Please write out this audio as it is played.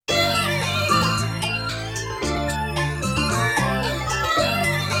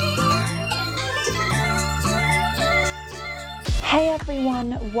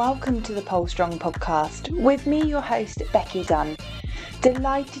welcome to the Pole Strong podcast. With me, your host, Becky Dunn.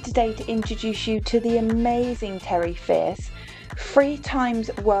 Delighted today to introduce you to the amazing Terry Fierce, 3 times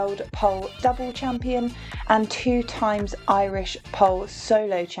World Pole Double Champion and 2 times Irish Pole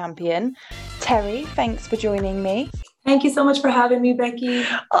Solo Champion. Terry, thanks for joining me. Thank you so much for having me, Becky.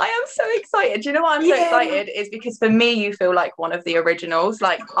 I am so excited. Do you know why I'm so excited? Is because for me, you feel like one of the originals.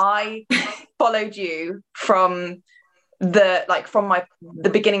 Like, I followed you from the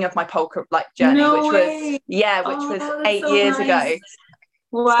beginning of my pole journey, which was 8 years ago.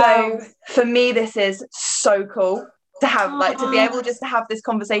 Wow. So for me, this is so cool to have to be able just to have this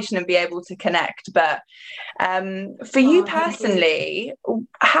conversation and be able to connect. But for you personally,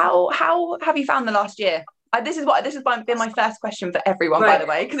 how have you found the last year? This has been my first question for everyone, by the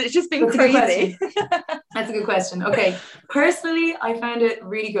way, because it's just been crazy. That's a good question. Okay. Personally, I found it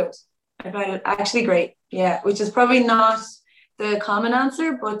really good. I found it actually great. Yeah, which is probably not the common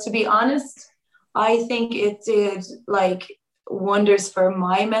answer, but to be honest, I think it did wonders for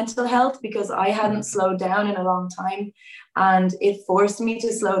my mental health because I hadn't slowed down in a long time and it forced me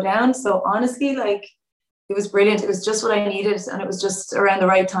to slow down. So honestly, it was brilliant. It was just what I needed and it was just around the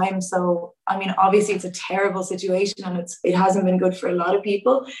right time. So, I mean, obviously it's a terrible situation and it hasn't been good for a lot of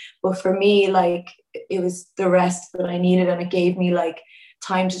people. But for me, it was the rest that I needed and it gave me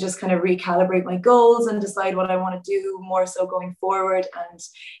time to just kind of recalibrate my goals and decide what I want to do more so going forward. And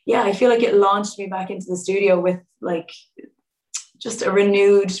yeah, I feel like it launched me back into the studio with just a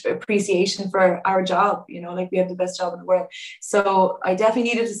renewed appreciation for our job. We have the best job in the world. So I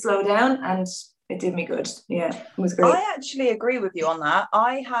definitely needed to slow down and it did me good. Yeah, it was great. I actually agree with you on that.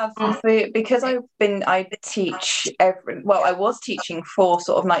 I have, because I was teaching 4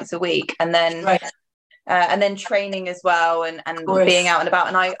 sort of nights a week and then training as well and being out and about.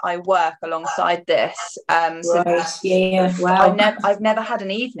 And I work alongside this. Wow. I've never had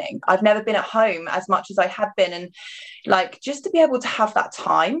an evening. I've never been at home as much as I had been. And just to be able to have that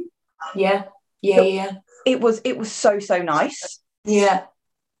time. Yeah. It was so nice. Yeah.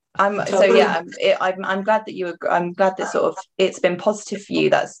 I'm glad that I'm glad that sort of it's been positive for you.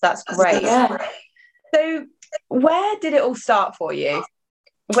 That's great. Yeah. So where did it all start for you?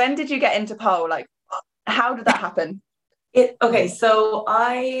 When did you get into pole? How did that happen? So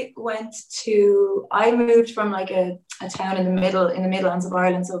I moved from a town in the Midlands of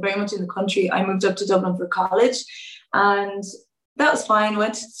Ireland, so very much in the country. I moved up to Dublin for college and that was fine,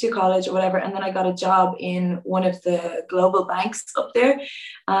 went to college or whatever, and then I got a job in one of the global banks up there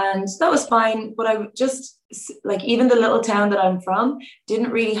and that was fine, but I just even the little town that I'm from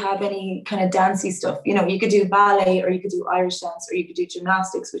didn't really have any kind of dancey stuff. You could do ballet or you could do Irish dance or you could do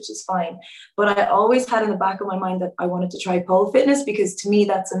gymnastics, which is fine, but I always had in the back of my mind that I wanted to try pole fitness because to me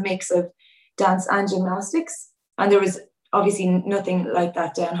that's a mix of dance and gymnastics, and there was obviously nothing like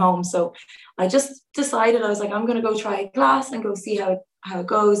that down home. So I just decided, I was I'm going to go try a class and go see how it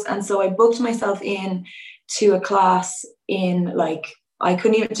goes. And so I booked myself in to a class in I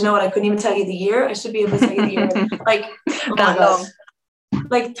couldn't even tell you the year. I should be able to tell you the year. That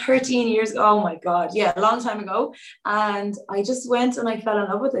long. 13 years. Oh my God. Yeah. A long time ago. And I just went and I fell in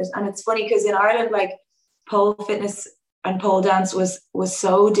love with it. And it's funny because in Ireland, pole fitness and pole dance was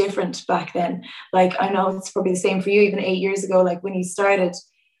so different back then. I know it's probably the same for you, even 8 years ago, when you started,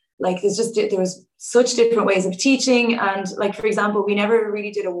 there was such different ways of teaching. And for example, we never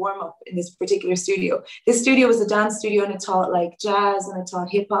really did a warm-up in this particular studio. This studio was a dance studio and it taught jazz and it taught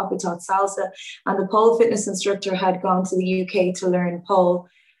hip hop, it taught salsa. And the pole fitness instructor had gone to the UK to learn pole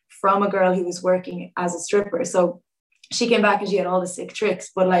from a girl who was working as a stripper. So she came back and she had all the sick tricks,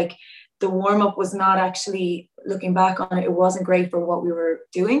 but the warm-up was not actually, looking back on it, it wasn't great for what we were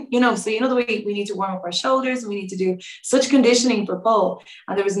doing, so the way we need to warm up our shoulders and we need to do such conditioning for pole,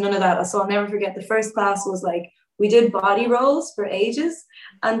 and there was none of that. So I'll never forget the first class was we did body rolls for ages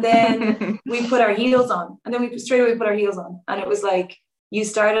and then we put our heels on and then we straight away put our heels on, and it was you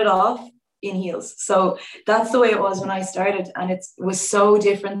started off in heels. So that's the way it was when I started, and it was so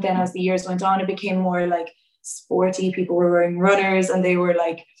different then as the years went on. It became more sporty. People were wearing runners and they were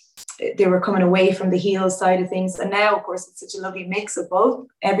coming away from the heels side of things. And now, of course, it's such a lovely mix of both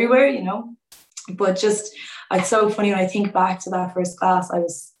everywhere, but just, it's so funny when I think back to that first class, I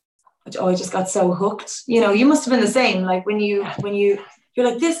just got so hooked. You must have been the same. When you're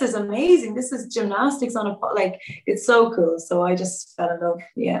this is amazing. This is gymnastics on it's so cool. So I just fell in love.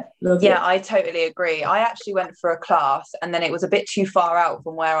 Yeah. I totally agree. I actually went for a class and then it was a bit too far out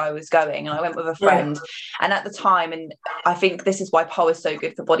from where I was going. And I went with a friend. And at the time, and I think this is why pole is so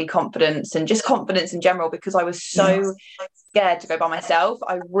good for body confidence and just confidence in general, because I was so scared to go by myself.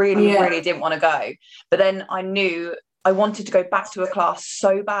 I really didn't want to go. But then I knew I wanted to go back to a class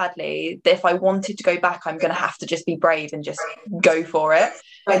so badly that if I wanted to go back, I'm going to have to just be brave and just go for it.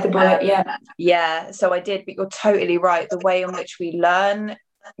 Like the bullet, yeah. So I did, but you're totally right. The way in which we learn,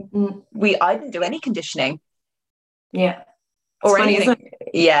 I didn't do any conditioning. Yeah. Or funny, anything.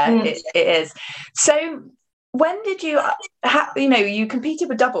 Yeah, it is. So when did you, you competed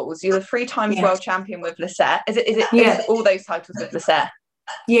with doubles? You're the 3 times world champion with Lisette. Is it all those titles with Lisette?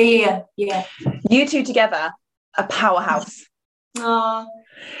 Yeah. You two together, a powerhouse. Yeah.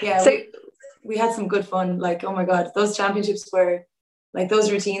 So we had some good fun. Like, oh my God, those championships were, like,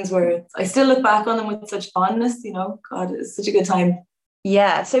 those routines were, I still look back on them with such fondness, God, it's such a good time.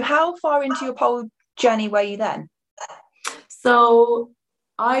 Yeah. So how far into your pole journey were you then? So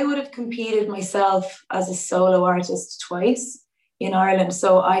I would have competed myself as a solo artist twice in Ireland.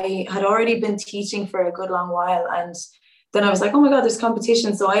 So I had already been teaching for a good long while. And then I was like, oh my God, there's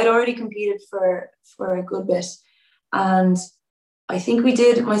competition. So I had already competed for a good bit. And I think we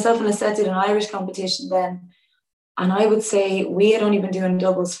did, myself and Lisette did an Irish competition then. And I would say we had only been doing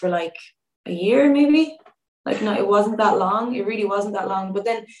doubles for like a year, maybe. Like, no, it wasn't that long. It really wasn't that long. But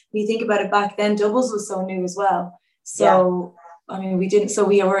then when you think about it, back then, doubles was so new as well. So, I mean, we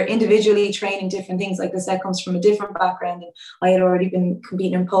were individually training different things. Like Lisette comes from a different background. And I had already been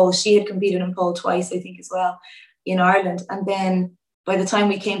competing in pole. She had competed in pole twice, I think, as well, in Ireland. And then by the time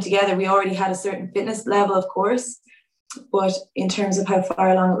we came together, we already had a certain fitness level, of course. But in terms of how far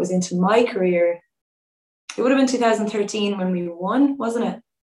along it was into my career, it would have been 2013 when we won, wasn't it?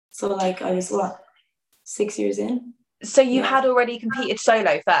 So like I was 6 years in. So you had already competed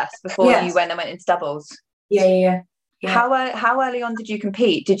solo first before you went into doubles? Yeah. How early on did you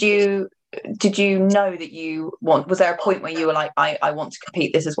compete? Did you know that was there a point where you were like, I want to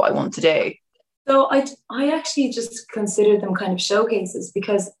compete, this is what I want to do? So I actually just considered them kind of showcases,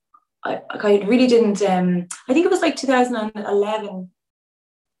 because I really didn't, I think it was like 2011,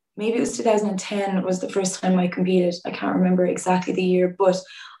 maybe it was 2010 was the first time I competed. I can't remember exactly the year, but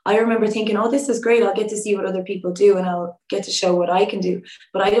I remember thinking, oh, this is great. I'll get to see what other people do and I'll get to show what I can do.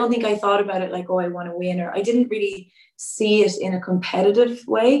 But I don't think I thought about it like, oh, I want to win, or I didn't really see it in a competitive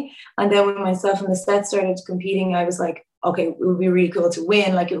way. And then when myself and Lisette started competing, I was like, okay, it would be really cool to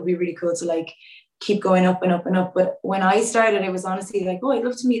win. Like, it would be really cool to like keep going up and up and up. But when I started, it was honestly like, oh, I'd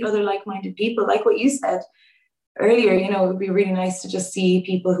love to meet other like-minded people. Like what you said earlier, it would be really nice to just see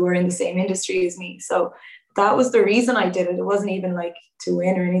people who are in the same industry as me. So that was the reason I did it. It wasn't even like to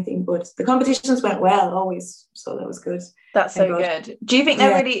win or anything, but the competitions went well always. So that was good. That's so good. Do you think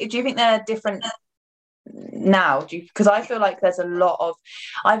they're different now? Because I feel like there's a lot of,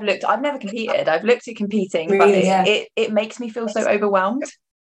 I've never competed. I've looked at competing, really, but it makes me feel so overwhelmed.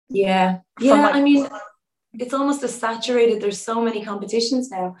 Yeah. I mean, it's almost as saturated. There's so many competitions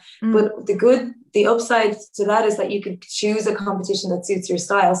now, but the upside to that is that you could choose a competition that suits your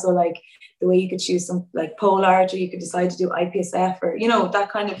style. So like the way you could choose some like pole art, or you could decide to do IPSF, or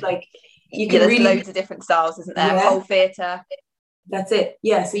that kind of like, you can there's loads of different styles, isn't there? Pole theatre. That's it.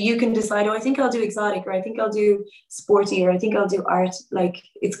 Yeah. So you can decide, oh, I think I'll do exotic, or I think I'll do sporty, or I think I'll do art. Like,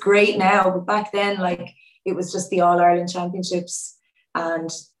 it's great now, but back then, like, it was just the All Ireland Championships and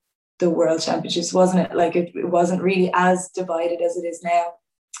the World Championships, wasn't it? Like, it wasn't really as divided as it is now.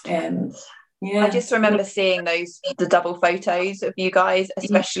 I just remember seeing the double photos of you guys,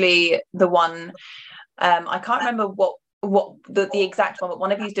 especially the one, I can't remember what the exact one, but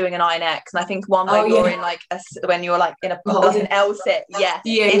one of you's doing an Iron X, and I think one where you're in like when you're like in an L sit.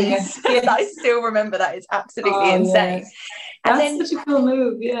 I still remember that. It's absolutely insane. And that's such a cool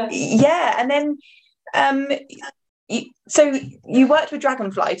move. And then so you worked with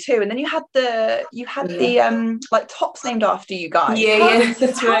Dragonfly too, and then you had the like tops named after you guys.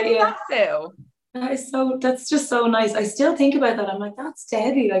 That's right. How did that feel? That's just so nice. I still think about that. I'm like, that's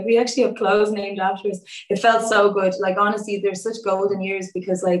deadly. Like, we actually have clothes named after us. It felt so good. Like, honestly, there's such golden years,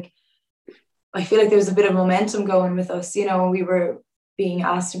 because like, I feel like there's a bit of momentum going with us, when we were being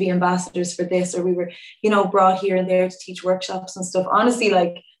asked to be ambassadors for this, or we were, brought here and there to teach workshops and stuff. Honestly,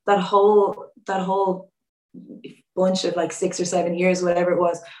 like that whole bunch of like 6 or 7 years, whatever it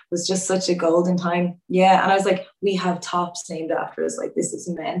was just such a golden time. And I was like, we have tops named after us. Like, this is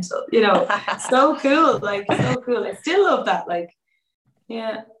mental, so cool. Like, so cool. I still love that. Like,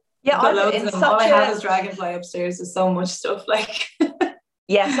 all I have is Dragonfly upstairs. There's so much stuff. Like,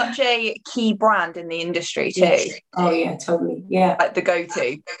 such a key brand in the industry too. Oh yeah, totally. Yeah, like the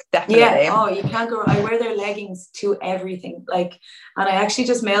go-to, definitely. Oh, you can't go. I wear their leggings to everything. Like, and I actually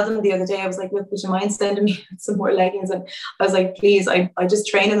just mailed them the other day. I was like, look, would you mind sending me some more leggings? And I was like, please. I just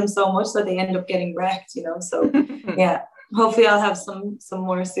train in them so much that they end up getting wrecked. So hopefully I'll have some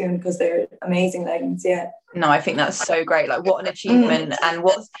more soon, because they're amazing leggings. Yeah. No, I think that's so great. Like, what an achievement. And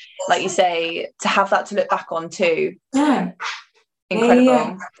what's, like you say, to have that to look back on too. Yeah.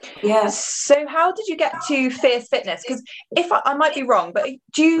 Incredible. Yeah. So how did you get to Fierce Fitness? Because if I might be wrong, but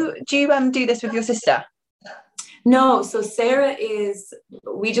do you do this with your sister? No, so Sarah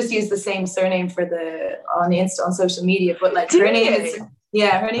we just use the same surname on the Insta, on social media, but like her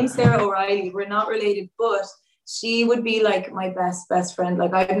name's Sarah O'Reilly. We're not related, but she would be like my best friend.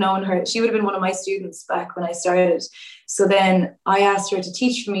 Like, I've known her. She would have been one of my students back when I started. So then I asked her to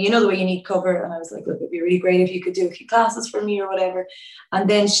teach for me, the way you need cover. And I was like, look, it'd be really great if you could do a few classes for me or whatever. And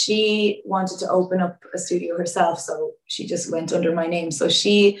then she wanted to open up a studio herself. So she just went under my name. So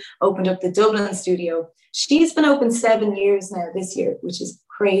she opened up the Dublin studio. She's been open 7 years now this year, which is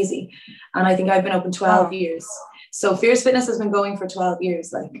crazy. And I think I've been open 12 years. So Fierce Fitness has been going for 12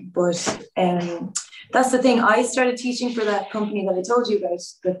 years. But that's the thing. I started teaching for that company that I told you about,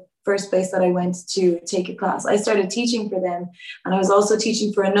 the first place that I went to take a class. I started teaching for them. And I was also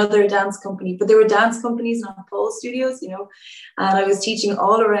teaching for another dance company. But they were dance companies, not pole studios, And I was teaching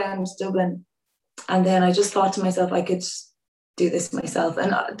all around Dublin. And then I just thought to myself, I could do this myself.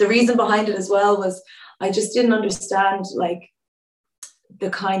 And the reason behind it as well was I just didn't understand the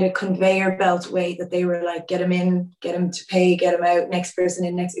kind of conveyor belt way that they were like, get them in, get them to pay, get them out, next person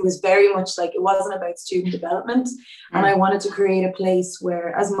in, next. It was very much like, it wasn't about student development. And I wanted to create a place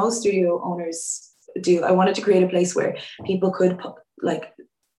where, as most studio owners do, I wanted to create a place where people could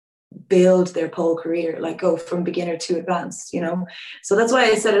build their pole career, go from beginner to advanced, So that's why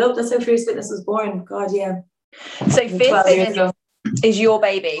I set it up. That's how Fierce Fitness was born. God, yeah. So Fierce Fitness is your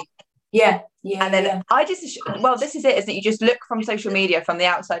baby. Yeah. And then this is it, isn't it? You just look from social media from the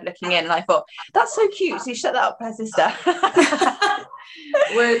outside looking in, and I thought, that's so cute. So you set that up for her sister.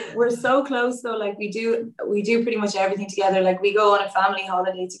 We're so close though. We do pretty much everything together. We go on a family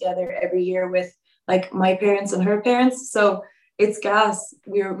holiday together every year with my parents and her parents. So it's gas.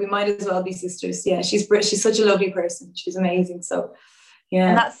 We might as well be sisters. Yeah, she's such a lovely person. She's amazing. So yeah,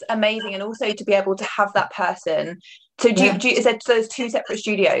 and that's amazing. And also to be able to have that person. So is there those two separate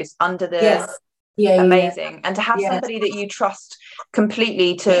studios under the? Yes. Amazing. And to have somebody that you trust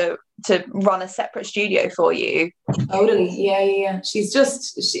completely to run a separate studio for you. Totally. Yeah. She's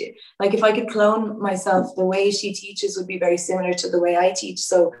if I could clone myself, the way she teaches would be very similar to the way I teach.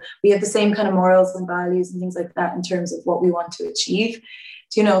 So we have the same kind of morals and values and things like that in terms of what we want to achieve.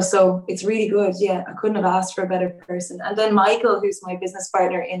 So it's really good. Yeah, I couldn't have asked for a better person. And then Michael, who's my business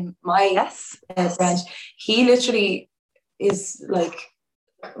partner in my branch, he literally is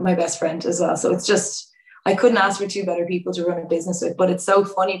my best friend as well. So it's just, I couldn't ask for two better people to run a business with. But it's so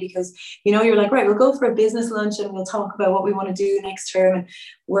funny because, you're like, right, we'll go for a business lunch and we'll talk about what we want to do next term and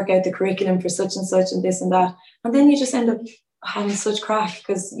work out the curriculum for such and such and this and that. And then you just end up having such crack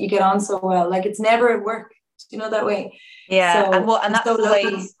because you get on so well. It's never at work, that way. Yeah. So, and that's so the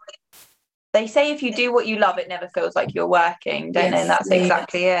way they say, if you do what you love, it never feels like you're working, don't they? And that's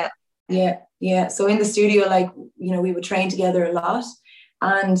exactly it. Yeah. So in the studio, we would train together a lot.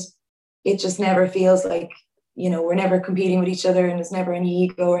 And it just never feels like, we're never competing with each other and there's never any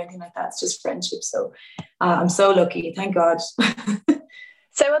ego or anything like that. It's just friendship. So I'm so lucky. Thank God.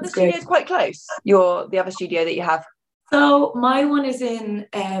 So are the studios quite close? The other studio that you have? So my one is in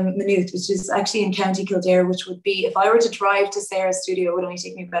Maynooth, which is actually in County Kildare, which would be, if I were to drive to Sarah's studio, it would only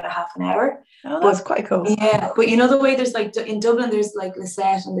take me about a half an hour. Oh, that's quite cool. Yeah. But the way there's in Dublin, there's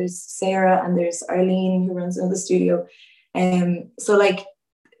Lisette and there's Sarah and there's Arlene who runs another studio. So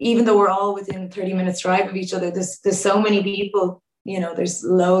even though we're all within 30 minutes drive of each other, there's so many people, there's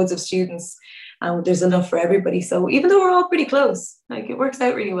loads of students and there's enough for everybody. So even though we're all pretty close, it works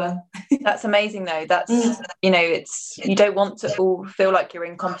out really well. That's amazing though. That's, it's, you don't want to all feel like you're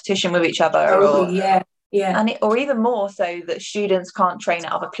in competition with each other. Yeah. And or even more so that students can't train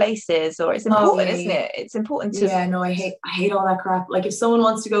at other places, or it's important, isn't it? It's important to. Yeah, no, I hate all that crap. If someone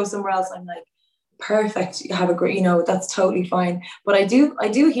wants to go somewhere else, I'm like, perfect, you have a great, that's totally fine. But I do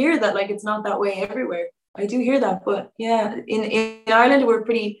hear that it's not that way everywhere. I do hear that. But yeah, in Ireland we're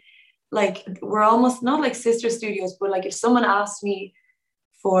pretty we're almost not like sister studios, but if someone asked me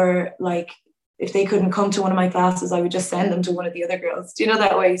for if they couldn't come to one of my classes, I would just send them to one of the other girls. Do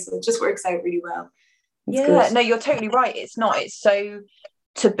that way? So it just works out really well. It's good. No, you're totally right. It's so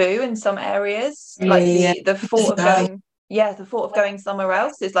taboo in some areas. The thought of going somewhere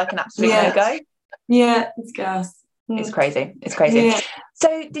else is an absolute no-go. Yeah, it's gas. It's crazy. Yeah.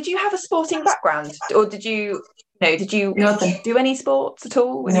 So did you have a sporting background, or did you Nothing. do any sports at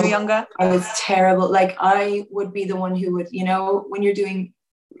all when you were younger? I was terrible. I would be the one who would, when you're doing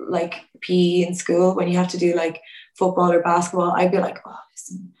like PE in school, when you have to do like football or basketball, I'd be like, oh,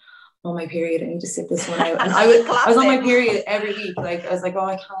 listen, I'm on my period, I need to sit this one out. And I was on my period every week. Like I was like, oh,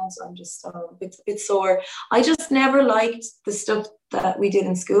 I can't, I'm just a bit sore. I just never liked the stuff that we did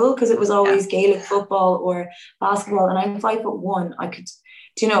in school, because it was always Gaelic football or basketball, and I'm 5'1". I could,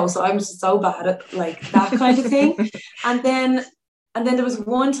 so I'm just so bad at like that kind of thing. And then there was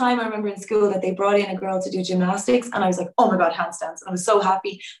one time I remember in school that they brought in a girl to do gymnastics, and I was like, oh my God, handstands. And I was so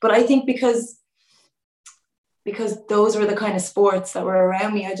happy. But I think because those were the kind of sports that were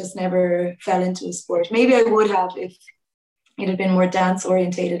around me, I just never fell into a sport. Maybe I would have if it had been more dance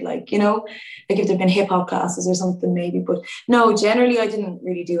orientated, like if there'd been hip hop classes or something, maybe. But no, generally I didn't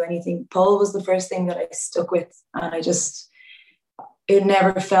really do anything. Pole was the first thing that I stuck with, and it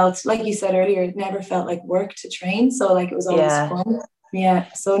never felt, like you said earlier, it never felt like work to train. So like it was always fun. Yeah.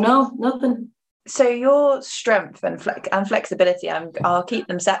 So no, nothing. So your strength and flexibility, I'll keep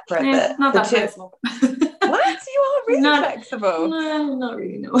them separate. But not that flexible. What? You are really flexible. No, not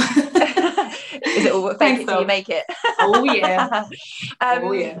really, no. Is it all fake it till you make it? Oh yeah.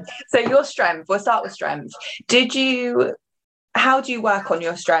 So your strength, we'll start with strength. How do you work on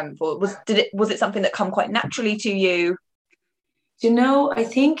your strength? Or was it something that come quite naturally to you? I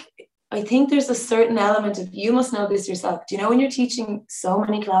think there's a certain element of, you must know this yourself. When you're teaching so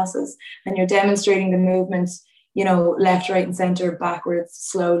many classes and you're demonstrating the movements, left, right, and center, backwards,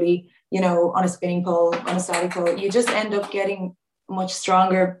 slowly, on a spinning pole, on a static pole, you just end up getting much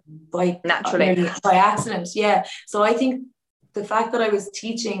stronger by accident. Yeah. So I think the fact that I was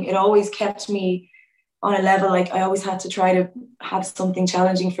teaching, it always kept me on a level, like I always had to try to have something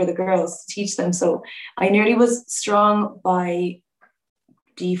challenging for the girls to teach them. So I nearly was strong by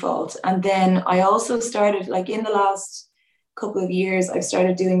default. And then I also started, like in the last couple of years, I've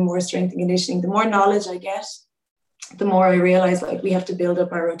started doing more strength and conditioning. The more knowledge I get, the more I realize, like, we have to build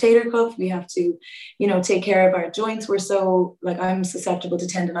up our rotator cuff. We have to, take care of our joints. We're so, like, I'm susceptible to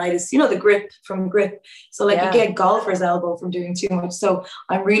tendonitis, the grip. So like you get golfer's elbow from doing too much. So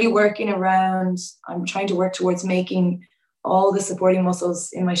I'm really I'm trying to work towards making all the supporting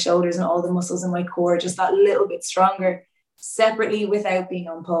muscles in my shoulders and all the muscles in my core just that little bit stronger separately without being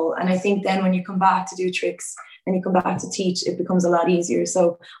on pole. And I think then when you come back to do tricks and you come back to teach, it becomes a lot easier.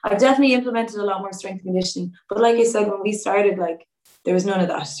 So I've definitely implemented a lot more strength and conditioning. But like I said, when we started, like, there was none of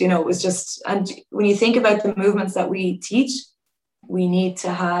that, it was just, and when you think about the movements that we teach, we need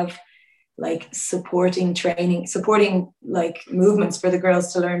to have like supporting like movements for the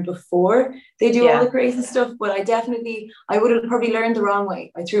girls to learn before they do all the crazy stuff. But I would have probably learned the wrong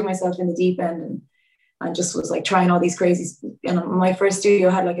way. I threw myself in the deep end and just was like trying all these crazy, and my first studio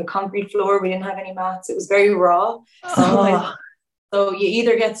had like a concrete floor. We didn't have any mats. It was very raw. So you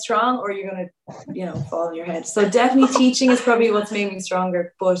either get strong or you're going to, fall on your head. So definitely teaching is probably what's made me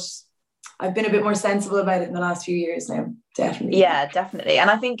stronger, but I've been a bit more sensible about it in the last few years now. Definitely. Yeah, definitely. And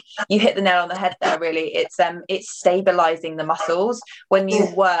I think you hit the nail on the head there, really. It's stabilizing the muscles when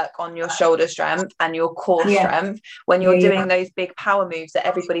you work on your shoulder strength and your core strength, when you're doing those big power moves that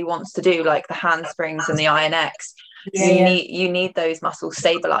everybody wants to do, like the handsprings and the INX. You need those muscles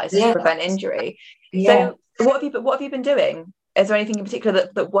stabilized to prevent injury. So what have you been doing? Is there anything in particular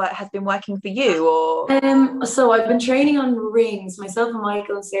that has been working for you? Or so I've been training on rings. Myself and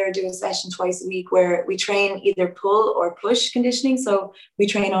Michael and Sarah do a session twice a week where we train either pull or push conditioning. So we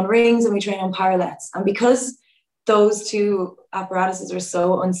train on rings and we train on parallettes. And because those two apparatuses are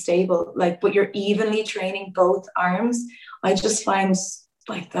so unstable, but you're evenly training both arms, I just find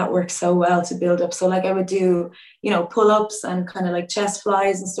like that works so well to build up. So like I would do, pull-ups and kind of like chest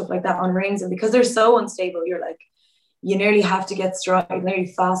flies and stuff like that on rings. And because they're so unstable, you nearly have to get strong, you nearly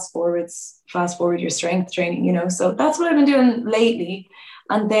fast forward your strength training, So that's what I've been doing lately.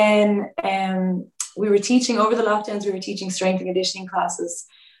 And then we were teaching over the lockdowns, we were teaching strength and conditioning classes.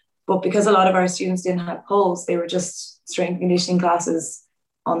 But because a lot of our students didn't have poles, they were just strength and conditioning classes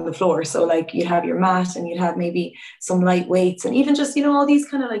on the floor. So like you'd have your mat and you'd have maybe some light weights and even just, all these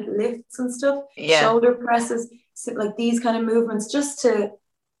kind of like lifts and stuff, shoulder presses, like these kind of movements just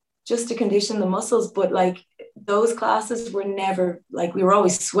to condition the muscles. But like those classes were never, like, we were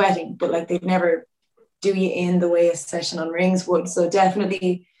always sweating, but like they'd never do you in the way a session on rings would. So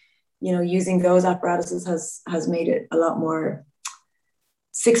definitely, using those apparatuses has made it a lot more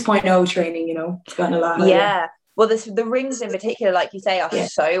 6.0 training, it's gotten a lot harder. Well, the rings in particular, like you say, are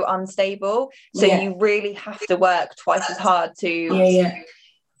so unstable. So you really have to work twice as hard to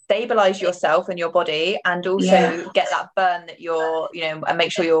stabilize yourself and your body, and also get that burn that you're, and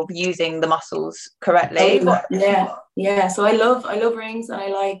make sure you're using the muscles correctly. Yeah. So I love rings, and I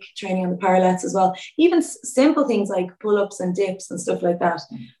like training on the parallettes as well. Even simple things like pull-ups and dips and stuff like that.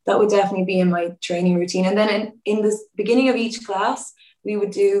 That would definitely be in my training routine. And then in the beginning of each class, we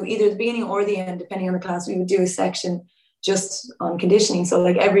would do either the beginning or the end, depending on the class, we would do a section just on conditioning. So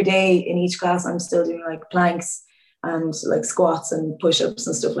like every day in each class, I'm still doing like planks and like squats and push-ups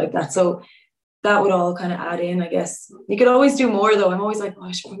and stuff like that. So that would all kind of add in, I guess. You could always do more though. I'm always like, oh,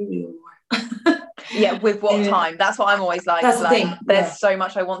 I should probably do more. Yeah, with what time? That's what I'm always like. That's the thing. There's so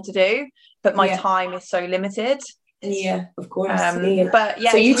much I want to do, but my time is so limited. Yeah, of course. But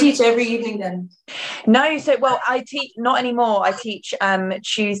yeah. So you teach every evening then? No, I teach not anymore. I teach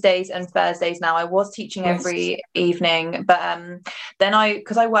Tuesdays and Thursdays now. I was teaching every evening, but then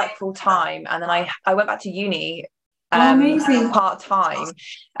because I work full time, and then I went back to uni part-time,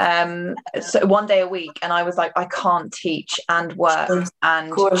 so 1 day a week, and I was like, I can't teach and work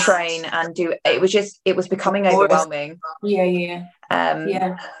and train and do it was becoming overwhelming.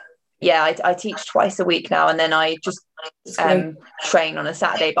 I teach twice a week now, and then I just train on a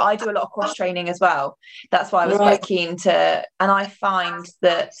Saturday, but I do a lot of cross training as well. That's why I was quite keen to, and I find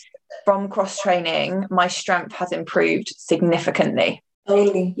that from cross training my strength has improved significantly.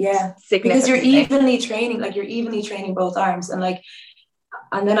 Totally, yeah. Because you're evenly training both arms, and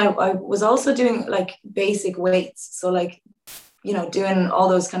then I was also doing like basic weights, so like, doing all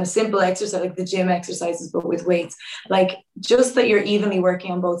those kind of simple exercises, like the gym exercises, but with weights, like just that you're evenly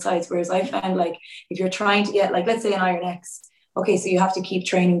working on both sides. Whereas I found like if you're trying to get, like, let's say an Iron X, okay, so you have to keep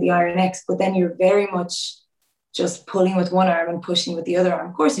training the Iron X, but then you're very much just pulling with one arm and pushing with the other arm.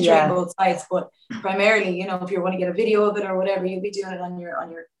 Of course, you train both sides, but primarily, if you want to get a video of it or whatever, you'll be doing it on your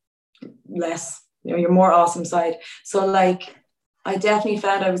less, your more awesome side. So like, I definitely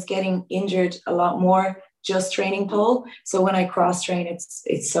found I was getting injured a lot more just training pole. So when I cross train,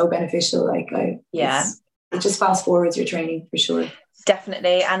 it's so beneficial. Like it just fast forwards your training for sure.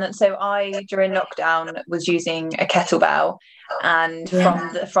 Definitely. And so I, during lockdown, was using a kettlebell, and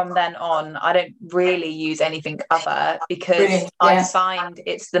from then on I don't really use anything other, because I find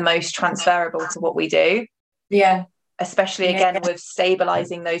it's the most transferable to what we do. Especially again with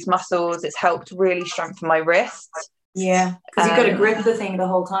stabilizing those muscles, it's helped really strengthen my wrists. Because you've got to grip the thing the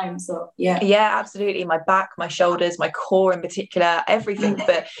whole time. So absolutely. My back, my shoulders, my core in particular, everything.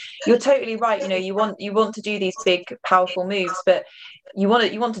 But you're totally right. You want to do these big, powerful moves, but you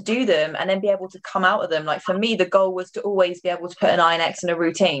want to do them and then be able to come out of them. Like for me, the goal was to always be able to put an Iron X in a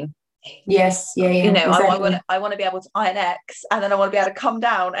routine. Exactly. I want to be able to Iron X, and then I want to be able to come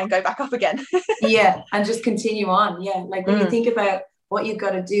down and go back up again. And just continue on. Like when you think about what you've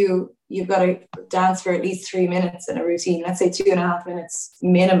got to do, you've got to dance for at least 3 minutes in a routine, let's say 2.5 minutes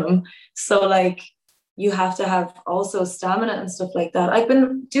minimum. So like you have to have also stamina and stuff like that. I've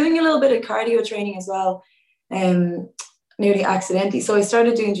been doing a little bit of cardio training as well, nearly accidentally. So I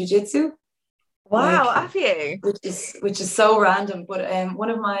started doing jiu-jitsu. Wow, have you? Which is so random. But one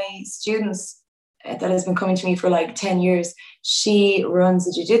of my students that has been coming to me for like 10 years, she runs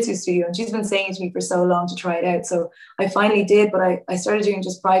a jiu-jitsu studio, and she's been saying to me for so long to try it out. So I finally did, but I started doing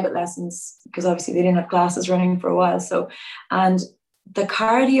just private lessons, because obviously they didn't have classes running for a while. So, and the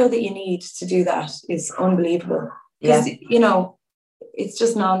cardio that you need to do that is unbelievable, because it's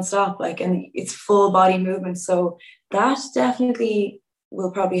just nonstop, like, and it's full body movement. So that definitely will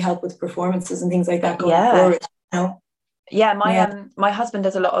probably help with performances and things like that going forward. My husband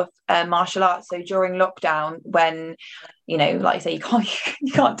does a lot of martial arts. So during lockdown, when like I say, you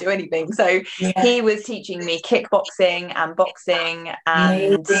can't do anything, so he was teaching me kickboxing and boxing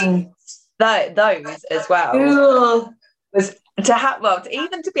and those as well. Cool. Was to have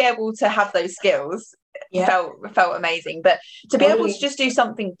to be able to have those skills felt amazing, but to be able to just do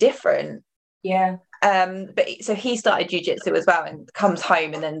something different. But so he started jiu-jitsu as well, and comes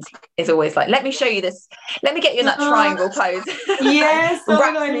home and then is always like, let me show you this, let me get you in that triangle pose. Wraps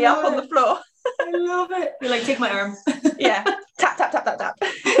me up on the floor. I love it. You're like, take my arm. Tap tap tap tap tap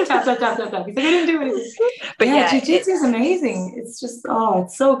tap tap tap tap tap. He's like, I didn't do anything. But jiu-jitsu is amazing. It's just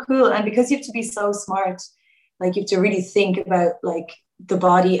it's so cool. And because you have to be so smart, like you have to really think about like the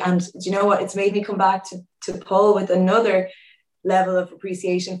body. And do you know what, it's made me come back to pole with another level of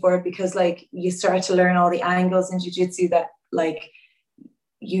appreciation for it, because like you start to learn all the angles in jiu-jitsu that like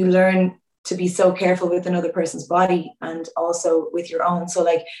you learn to be so careful with another person's body and also with your own. So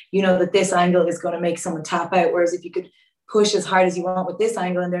like, that this angle is going to make someone tap out, whereas if you could push as hard as you want with this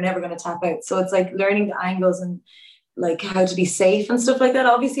angle, and they're never going to tap out. So it's like learning the angles and like how to be safe and stuff like that.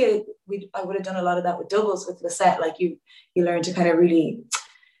 Obviously I would have done a lot of that with doubles with Lisette. Like you learn to kind of really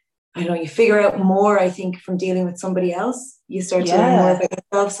I don't know, you figure out more, I think, from dealing with somebody else. You start to learn more about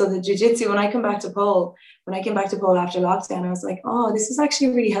yourself. So the jiu-jitsu, when I came back to pole after lockdown, I was like, oh, this is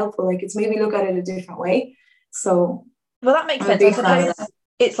actually really helpful. Like, it's made me look at it a different way. So well, that makes sense. I suppose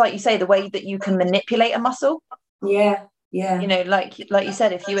it's like you say, the way that you can manipulate a muscle. Yeah. You know, like you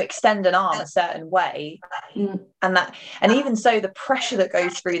said, if you extend an arm a certain way, and even so, the pressure that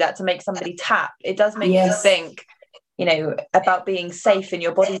goes through that to make somebody tap, it does make you think, you know, about being safe in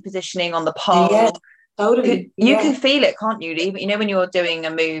your body positioning on the pole. Yeah, totally. You can feel it, can't you? You know, when you're doing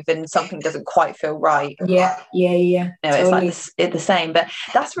a move and something doesn't quite feel right. Yeah. You know, totally. it's like the same. But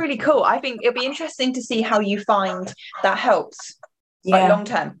that's really cool. I think it'll be interesting to see how you find that helps, like, long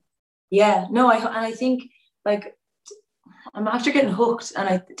term. Yeah. No, I think, like, I'm after getting hooked, and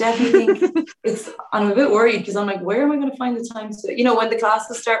I definitely think I'm a bit worried, because I'm like, where am I going to find the time to, you know, when the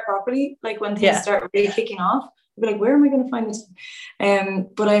classes start properly, like when things start really kicking off, I'll be like, where am I going to find the time?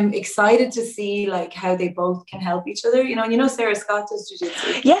 But I'm excited to see, like, how they both can help each other, you know. And you know, Sarah Scott does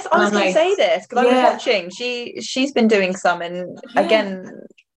jiu-jitsu. Yes, I was going to say this, because I was watching. She's been doing some, and again,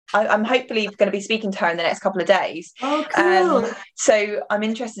 I'm hopefully going to be speaking to her in the next couple of days. Oh, cool. So I'm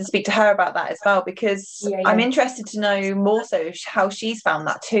interested to speak to her about that as well, because I'm interested to know more so how she's found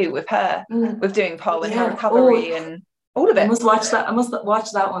that too with her, with doing pole and her recovery and all of it. I must watch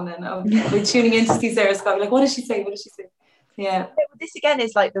that one then. I'll be tuning in to see Sarah Scott. Like, what does she say? Yeah. This again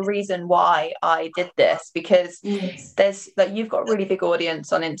is like the reason why I did this, because there's like, you've got a really big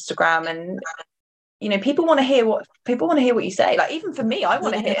audience on Instagram, and you know, people want to hear what you say. Like, even for me, I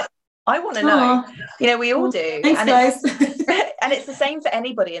want to hear. I want to know. You know, we all do. Thanks, guys. And it's the same for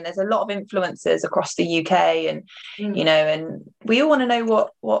anybody. And there's a lot of influencers across the UK, and you know, and we all want to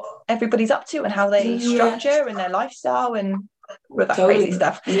know what everybody's up to and how they structure and their lifestyle and all of that crazy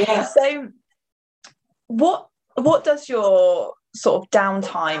stuff. Yeah. So what does your sort of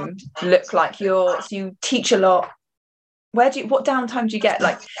downtime look like? So you teach a lot. What downtime do you get?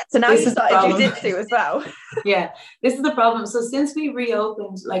 Like, so now you started jiu-jitsu as well. Yeah, this is the problem. So since we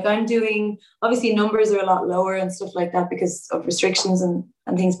reopened, like, I'm doing, obviously numbers are a lot lower and stuff like that because of restrictions and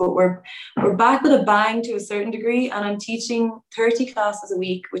things, but we're back with a bang to a certain degree, and I'm teaching 30 classes a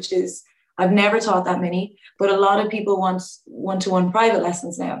week, which is, I've never taught that many, but a lot of people want one-to-one private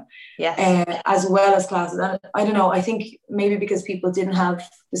lessons now, as well as classes. And I don't know, I think maybe because people didn't have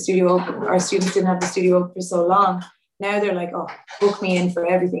the studio open, our students didn't have the studio open for so long, now they're like, oh, book me in for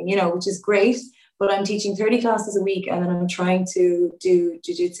everything, you know, which is great. But I'm teaching 30 classes a week, and then I'm trying to do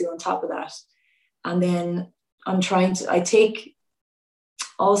jiu-jitsu on top of that. And then I would take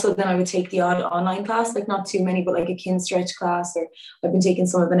the odd online class, like not too many, but like a kin stretch class, or I've been taking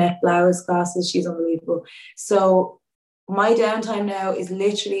some of Annette Blau's classes. She's unbelievable. So my downtime now is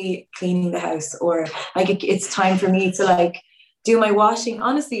literally cleaning the house, or like it's time for me to like do my washing.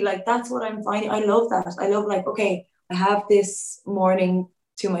 Honestly, like, that's what I'm finding. I love that. I love, like, okay, I have this morning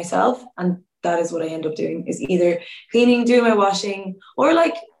to myself, and that is what I end up doing, is either cleaning, doing my washing, or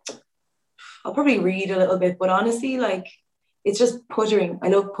like I'll probably read a little bit, but honestly, like, it's just puttering. I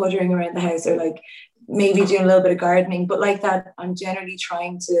love puttering around the house, or like maybe doing a little bit of gardening, but like that, I'm generally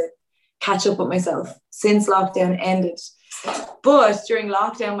trying to catch up with myself since lockdown ended. But during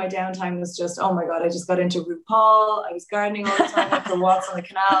lockdown, my downtime was just, oh my God, I just got into RuPaul. I was gardening all the time, went for walks on the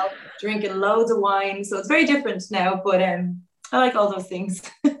canal, drinking loads of wine. So it's very different now, but I like all those things.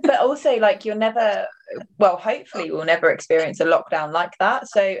 But also, like, hopefully we'll never experience a lockdown like that.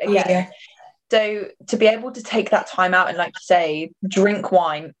 So again, so to be able to take that time out and, like you say, drink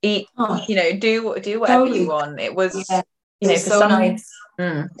wine, eat, you know, do whatever you want. It was, you know, for so some, nice.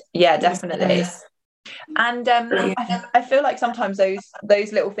 Definitely. And I feel like sometimes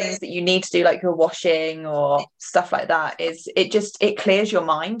those little things that you need to do, like your washing or stuff like that, it clears your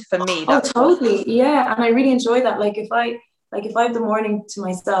mind. For me, totally. Yeah, and I really enjoy that. Like, if I have the morning to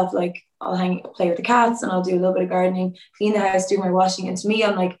myself, like, I'll play with the cats, and I'll do a little bit of gardening, clean the house, do my washing, and to me,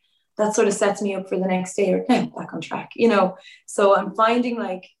 I'm like, that sort of sets me up for the next day, or back on track, you know. So I'm finding,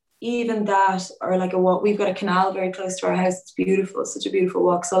 like, even that, or like a walk. We've got a canal very close to our house. It's beautiful, such a beautiful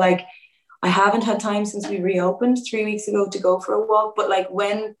walk. So like, I haven't had time since we reopened 3 weeks ago to go for a walk, but like,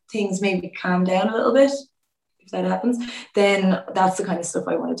 when things maybe calm down a little bit, if that happens, then that's the kind of stuff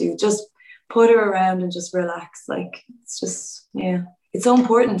I want to do. Just put her around and just relax. Like, it's just, it's so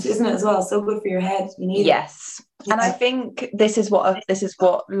important, isn't it, as well? So good for your head. You need it. And I think this is what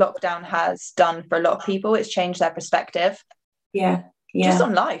lockdown has done for a lot of people. It's changed their perspective. Just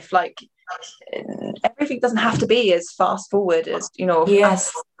on life. Like, everything doesn't have to be as fast forward as, you know,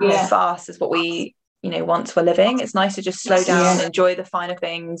 as fast as what we, you know, once were living. It's nice to just slow down, enjoy the finer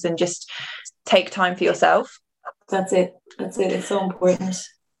things, and just take time for yourself. That's it. It's so important.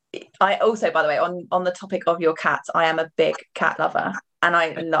 I also, by the way, on the topic of your cats, I am a big cat lover, and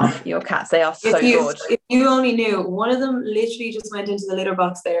I love your cats. They are so gorgeous. If you only knew, one of them literally just went into the litter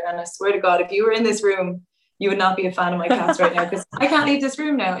box there, and I swear to God, if you were in this room, you would not be a fan of my cats right now, because I can't leave this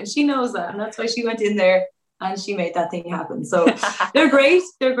room now, and she knows that, and that's why she went in there and she made that thing happen. So they're great,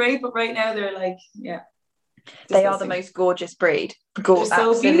 but right now they're like, yeah, they are the most gorgeous breed. They're so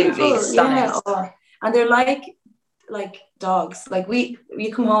absolutely beautiful, stunning. yeah. Oh, and they're like dogs. Like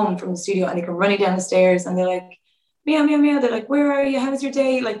you come home from the studio and they come running down the stairs and they're like, meow, meow, meow. They're like, where are you? How's your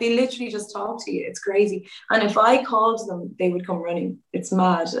day? Like they literally just talk to you. It's crazy. And if I called them, they would come running. It's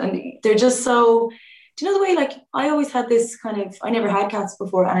mad. And they're just so, do you know the way, like I always had this kind of, I never had cats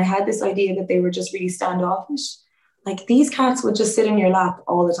before, and I had this idea that they were just really standoffish. Like these cats would just sit in your lap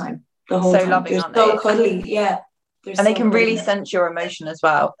all the time, the whole time. Loving, they're aren't so they? cuddly, yeah. And they can really sense your emotion as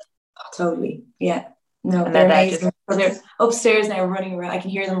well. Totally, yeah. No, and they're amazing. They're upstairs now running around. I can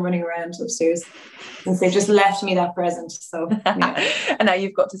hear them running around upstairs since they've just left me that present. So yeah. And now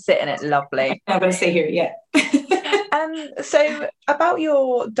you've got to sit in it. Lovely. I'm going to stay here, yeah. So about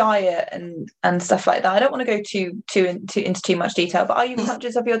your diet and stuff like that, I don't want to go into too much detail, but are you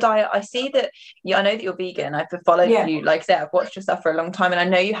conscious of your diet? I see that I know that you're vegan. I've followed you, like I said, I've watched your stuff for a long time, and I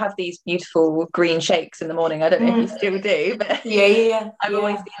know you have these beautiful green shakes in the morning. I don't know if you still do, but I've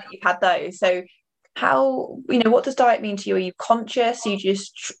always seen that you've had those. So how, what does diet mean to you? Are you conscious? Do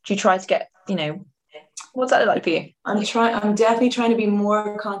you try to get, what's that look like for you? I'm definitely trying to be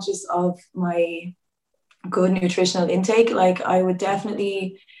more conscious of my good nutritional intake. Like I would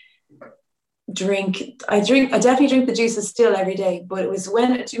definitely I definitely drink the juices still every day, but it was do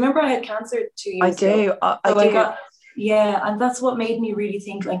you remember I had cancer 2 years ago? I do. And that's what made me really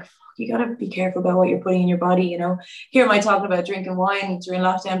think, like, you gotta be careful about what you're putting in your body. Here am I talking about drinking wine during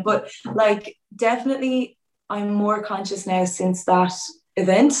lockdown, but like definitely I'm more conscious now since that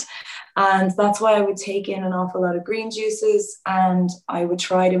event, and that's why I would take in an awful lot of green juices, and I would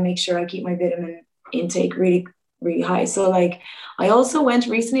try to make sure I keep my vitamin intake really, really high. So like I also went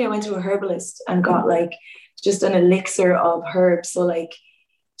to a herbalist and got like just an elixir of herbs, so like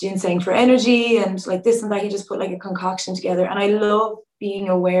ginseng for energy and like this and that. He just put like a concoction together, and I love being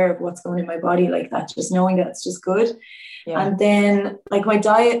aware of what's going in my body like that, just knowing that it's just good. And then like my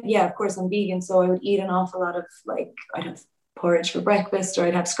diet, of course I'm vegan, so I would eat an awful lot of, like, I'd have porridge for breakfast, or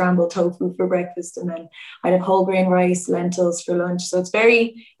I'd have scrambled tofu for breakfast, and then I'd have whole grain rice, lentils for lunch. So it's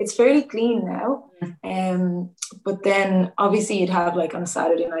fairly clean now. But then obviously you'd have, like, on a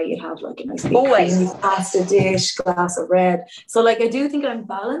Saturday night, you'd have like a nice big creamy pasta dish, glass of red. So like I do think I'm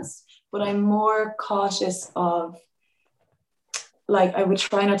balanced, but I'm more cautious of, like, I would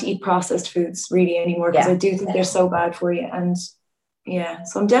try not to eat processed foods really anymore, because I do think they're so bad for you. And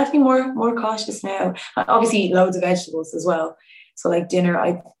so I'm definitely more cautious now. I obviously eat loads of vegetables as well. So like dinner,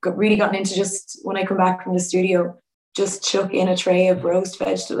 I've really gotten into, just when I come back from the studio, just chuck in a tray of roast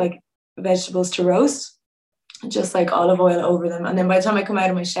vegetables to roast, just like olive oil over them. And then by the time I come out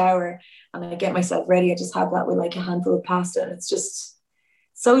of my shower and I get myself ready, I just have that with like a handful of pasta, and it's just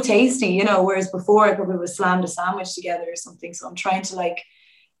so tasty, whereas before I probably would have slammed a sandwich together or something. So I'm trying to like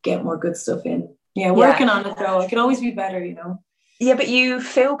get more good stuff in. Working on it though. I can always be better, Yeah, but you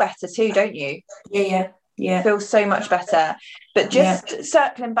feel better too, don't you? Yeah. You feel so much better. But just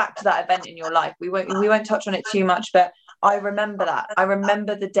circling back to that event in your life, we won't touch on it too much, but I remember that. I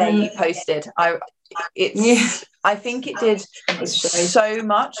remember the day you posted. I think it did so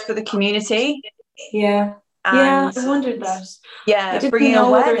much for the community. I wondered that. Bringing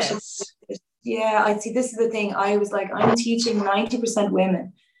awareness. I see. This is the thing. I was like, I'm teaching 90%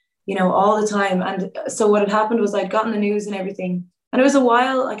 women, all the time. And so what had happened was I'd gotten the news and everything. And it was a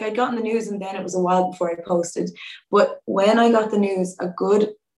while, like I'd gotten the news, and then it was a while before I posted. But when I got the news, a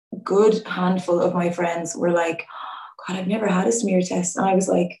good handful of my friends were like, God, I've never had a smear test. And I was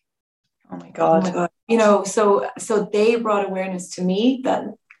like, oh my God. So they brought awareness to me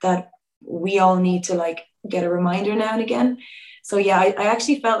that we all need to like get a reminder now and again. So I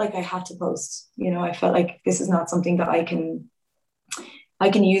actually felt like I had to post. I felt like this is not something that I can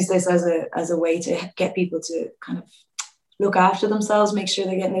use this as a way to get people to kind of look after themselves, make sure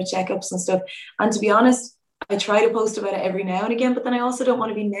they're getting their checkups and stuff. And to be honest, I try to post about it every now and again, but then I also don't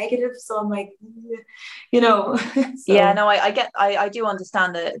want to be negative. So I'm like, So. Yeah, no, I do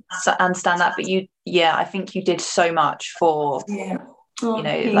understand that, but I think you did so much for,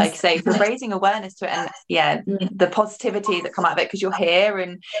 like say, for raising awareness to it, and the positivity that come out of it, because you're here,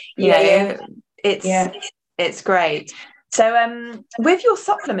 and it's great. So with your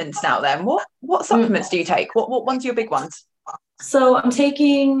supplements now then, what supplements do you take? What ones are your big ones? So I'm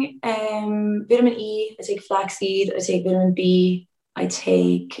taking vitamin E, I take flaxseed, I take vitamin B, I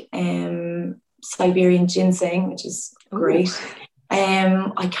take Siberian ginseng, which is great.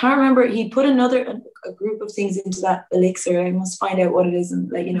 I can't remember. He put a group of things into that elixir. I must find out what it is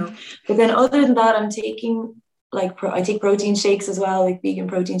and let you know. But then other than that, I'm taking I take protein shakes as well, like vegan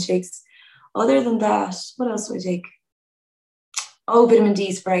protein shakes. Other than that, what else do I take? Oh, vitamin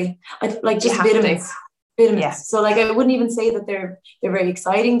D spray. I like just vitamins. Vitamins. Yeah. So like I wouldn't even say that they're very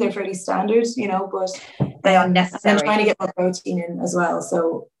exciting. They're fairly standard, but they are necessary. I'm trying to get more protein in as well.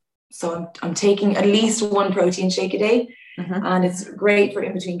 So I'm taking at least one protein shake a day, and it's great for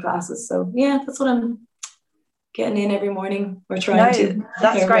in between classes. So yeah, that's what I'm getting in every morning. We're trying to.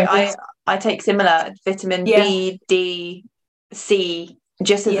 That's great. I take similar vitamin B, D, C,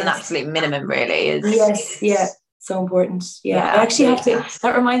 just as an absolute minimum. Really is. Yes. So important. Yeah. I actually have to.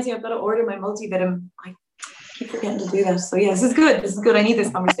 That reminds me, I've got to order my multivitamin. I keep forgetting to do that. So yeah, this is good. I need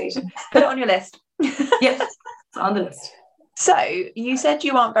this conversation. Put it on your list. Yeah, it's on the list. So you said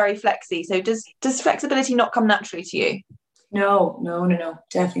you aren't very flexy. So does flexibility not come naturally to you? No,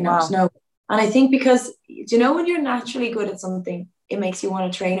 definitely not. Wow. No. And I think because, when you're naturally good at something, it makes you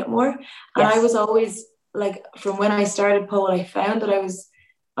want to train it more. And I was always like, from when I started pole, I found that I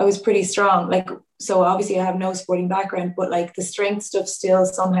was pretty strong. Like, so obviously I have no sporting background, but like the strength stuff still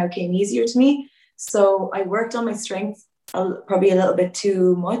somehow came easier to me. So I worked on my strength probably a little bit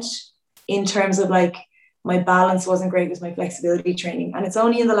too much in terms of like my balance wasn't great with my flexibility training. And it's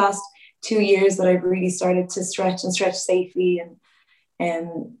only in the last 2 years that I've really started to stretch safely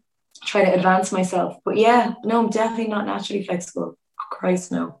and try to advance myself. But yeah, no, I'm definitely not naturally flexible.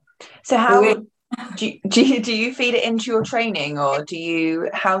 Christ, no. So how do you feed it into your training, or do you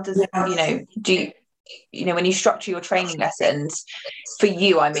when you structure your training lessons for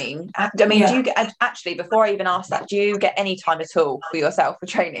you, do you get, actually, before I even ask that, do you get any time at all for yourself for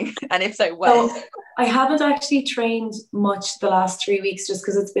training? And if so, when? So I haven't actually trained much the last 3 weeks just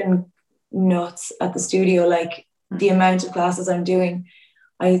because it's been nuts at the studio, like the amount of classes I'm doing.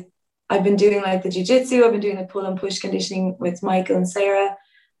 I've been doing like the jiu-jitsu, I've been doing the pull and push conditioning with Michael and Sarah,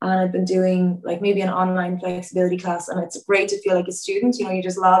 and I've been doing like maybe an online flexibility class, and it's great to feel like a student, you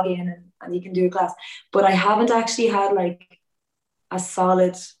just log in and you can do a class. But I haven't actually had like a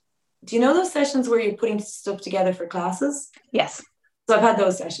solid, do you know those sessions where you're putting stuff together for classes? Yes. So I've had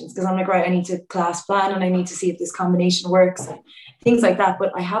those sessions because I'm like, right, I need to class plan and I need to see if this combination works and things like that.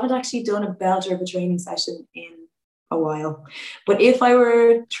 But I haven't actually done a belter of a training session in a while. But if I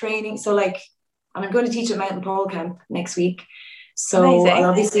were training, so like, and I'm going to teach at Mountain Pole Camp next week. So I'll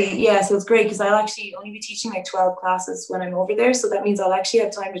obviously, so it's great because I'll actually only be teaching like 12 classes when I'm over there. So that means I'll actually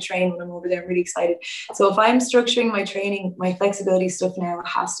have time to train when I'm over there. I'm really excited. So if I'm structuring my training, my flexibility stuff now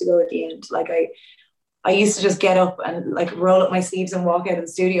has to go at the end. Like I used to just get up and like roll up my sleeves and walk out of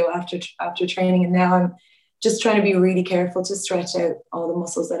the studio after training. And now I'm just trying to be really careful to stretch out all the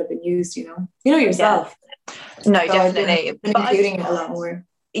muscles that have been used, you know yourself. Yeah. No, so definitely. I've been including it a lot more.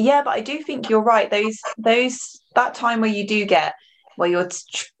 Yeah, but I do think you're right. That time where you do get, where you're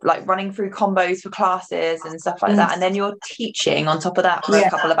like running through combos for classes and stuff like that, and then you're teaching on top of that for a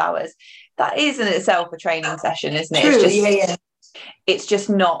couple of hours. That is in itself a training session, isn't it? True. It's just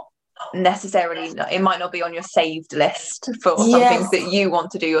not necessarily, it might not be on your saved list for something that you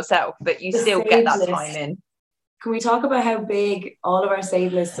want to do yourself, but you still get that time in. Can we talk about how big all of our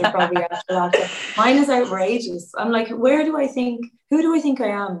save lists are probably after that? Mine is outrageous. I'm like, who do I think I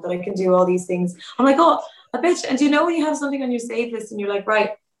am that I can do all these things? I'm like, oh, I bet you. And do you know when you have something on your save list and you're like,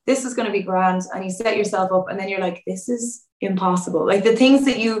 right, this is going to be grand, and you set yourself up and then you're like, this is impossible. Like the things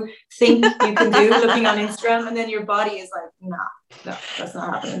that you think you can do looking on Instagram, and then your body is like, no, that's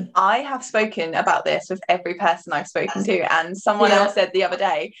not happening. I have spoken about this with every person I've spoken to, and someone else said the other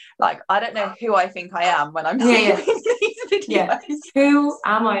day, like, I don't know who I think I am when I'm seeing these videos. Who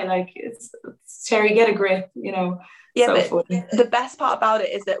am I? Like, it's Terry, get a grip, Yeah, so but funny. The best part about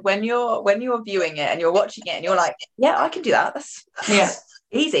it is that when you're viewing it and you're watching it and you're like, yeah, I can do that. That's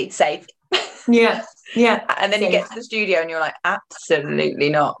easy, safe. Yeah. And then you get to the studio and you're like, absolutely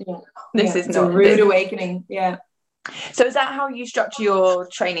not. This is not a rude awakening. Yeah. So is that how you structure your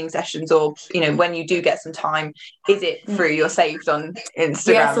training sessions, or when you do get some time, is it through your saved on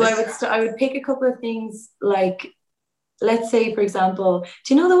Instagram? Yeah, so I would pick a couple of things, like, let's say, for example,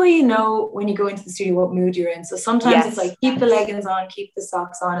 do you know the way when you go into the studio what mood you're in? So sometimes it's like, keep the leggings on, keep the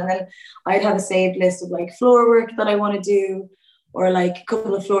socks on, and then I'd have a saved list of like floor work that I want to do, or like a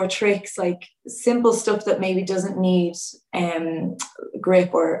couple of floor tricks, like simple stuff that maybe doesn't need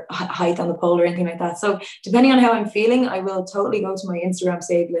grip or height on the pole or anything like that. So depending on how I'm feeling, I will totally go to my Instagram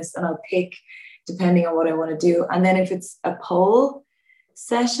save list and I'll pick depending on what I want to do. And then if it's a pole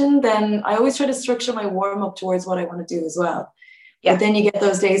session, then I always try to structure my warm up towards what I want to do as well. But then you get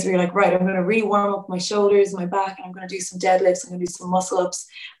those days where you're like, right, I'm going to really warm up my shoulders, my back, and I'm going to do some deadlifts, I'm going to do some muscle ups.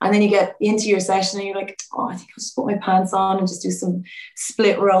 And then you get into your session and you're like, oh, I think I'll just put my pants on and just do some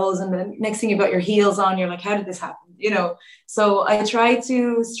split rolls. And then next thing you've got your heels on, you're like, how did this happen? So I try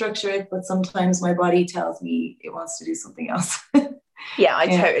to structure it, but sometimes my body tells me it wants to do something else. Yeah, I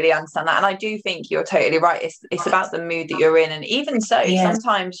totally understand that. And I do think you're totally right. It's about the mood that you're in. And even so,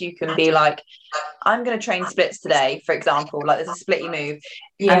 sometimes you can be like, I'm going to train splits today, for example, like there's a splitty move.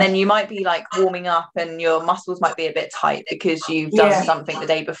 And then you might be like warming up and your muscles might be a bit tight because you've done something the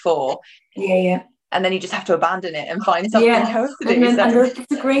day before. And then you just have to abandon it and find something else to do. And that's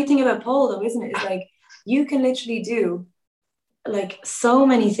the great thing about pole though, isn't it? It's like you can literally do like so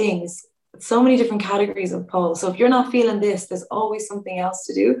many things, so many different categories of pole. So if you're not feeling this, there's always something else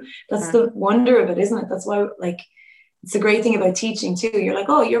to do. That's the wonder of it, isn't it? That's why, like, it's a great thing about teaching too. You're like,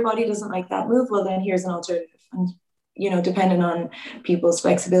 oh, your body doesn't like that move. Well, then here's an alternative. And, depending on people's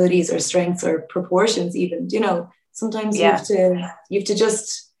flexibilities or strengths or proportions, even, sometimes you have to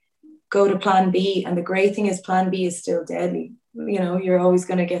just go to plan B. And the great thing is plan B is still deadly. You're always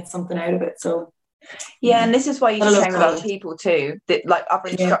going to get something out of it. So and this is why you should train with other people too, that like other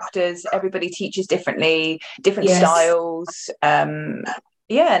instructors. Everybody teaches differently, different styles, and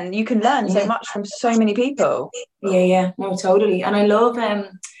you can learn so much from so many people. No, totally. And I love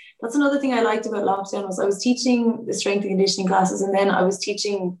that's another thing I liked about lockdown was I was teaching the strength and conditioning classes, and then I was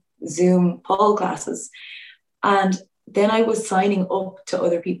teaching Zoom pole classes, and then I was signing up to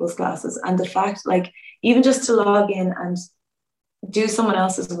other people's classes. And the fact, like, even just to log in and do someone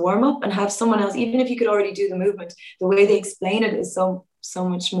else's warm-up and have someone else, even if you could already do the movement, the way they explain it is so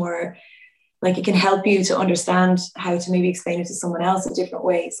much more, like, it can help you to understand how to maybe explain it to someone else in different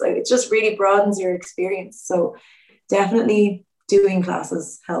ways. Like, it just really broadens your experience. So definitely doing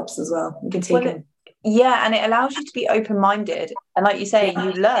classes helps as well. You can take it. And it allows you to be open-minded, and like you say,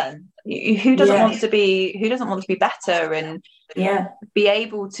 you learn. Who doesn't want to be better and be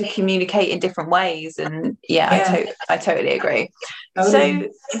able to communicate in different ways? And I totally agree. So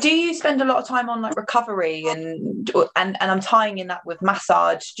do you spend a lot of time on like recovery and I'm tying in that with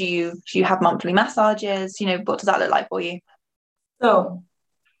massage? Do you have monthly massages? What does that look like for you? So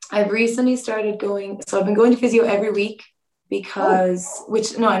I've recently started going, so I've been going to physio every week because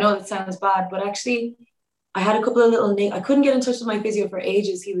I know that sounds bad, but actually I had a couple of I couldn't get in touch with my physio for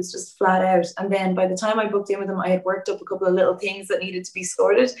ages. He was just flat out. And then by the time I booked in with him, I had worked up a couple of little things that needed to be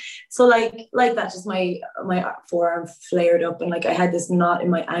sorted. So like that, just my forearm flared up, and like I had this knot in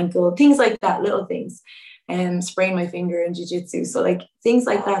my ankle, things like that, little things, and sprained my finger in jiu-jitsu. So like things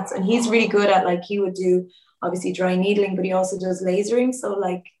like that. And he's really good at, like, he would do obviously dry needling, but he also does lasering. So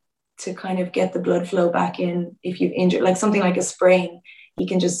like to kind of get the blood flow back in if you've injured, like something like a sprain, he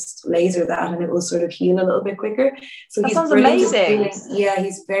can just laser that and it will sort of heal a little bit quicker. So he's brilliant. Amazing. Yeah,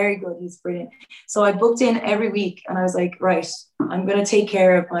 he's very good. He's brilliant. So I booked in every week and I was like, right, I'm going to take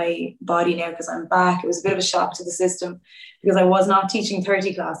care of my body now because I'm back. It was a bit of a shock to the system because I was not teaching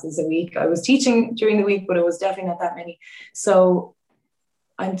 30 classes a week. I was teaching during the week, but it was definitely not that many. So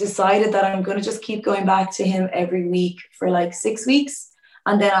I've decided that I'm going to just keep going back to him every week for like 6 weeks.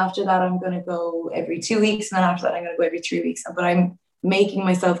 And then after that, I'm going to go every 2 weeks. And then after that, I'm going to go every 3 weeks. But I'm making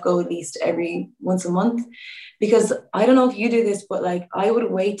myself go at least every once a month, because I don't know if you do this, but like I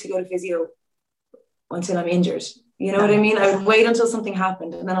would wait to go to physio until I'm injured. You know what I mean? I would wait until something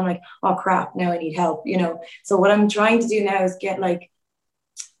happened and then I'm like, oh crap, now I need help, So what I'm trying to do now is get like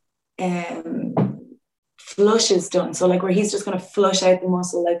flushes done. So like where he's just going to flush out the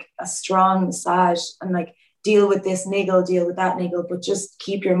muscle, like a strong massage, and like deal with this niggle, deal with that niggle, but just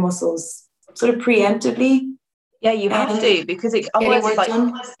keep your muscles sort of preemptively. Yeah, you have to, because otherwise it's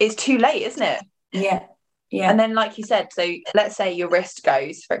like it's too late, isn't it? Yeah. And then, like you said, so let's say your wrist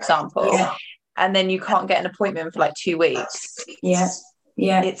goes, for example, and then you can't get an appointment for like 2 weeks. Yeah.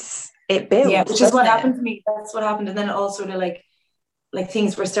 It builds. Yeah, which is what happened to me. That's what happened, and then it all sort of like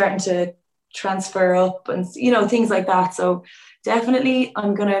things were starting to transfer up, and things like that. So definitely,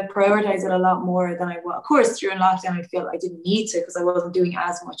 I'm gonna prioritize it a lot more than I was. Of course, during lockdown, I feel I didn't need to because I wasn't doing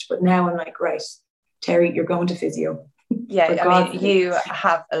as much, but now I'm like, right, Terry, you're going to physio. Yeah, I mean, you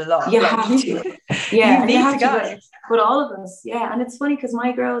have a lot. You have to. Yeah, you need to go. But all of us, yeah. And it's funny because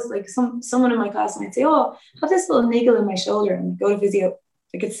my girls, like someone in my class might say, oh, I have this little niggle in my shoulder, and go to physio.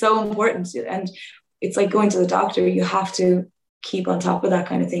 Like, it's so important. And it's like going to the doctor. You have to keep on top of that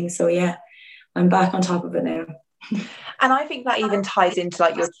kind of thing. So yeah, I'm back on top of it now. And I think that even ties into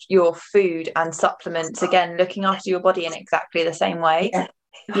like your food and supplements, again, looking after your body in exactly the same way.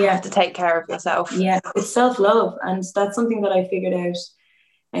 You have to take care of yourself. Yeah, it's self-love, and that's something that I figured out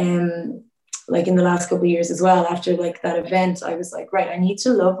like in the last couple of years as well, after like that event, I was like, right, I need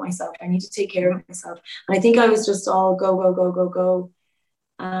to love myself. I need to take care of myself. And I think I was just all go, go, go, go, go.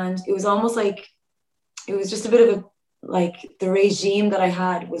 And it was almost like, it was just a bit of a, like the regime that I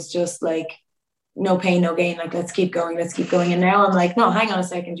had was just like, no pain, no gain. Like, let's keep going, let's keep going. And now I'm like, no, hang on a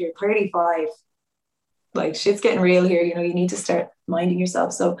second, you're 35. Like, shit's getting real here. You know, you need to start minding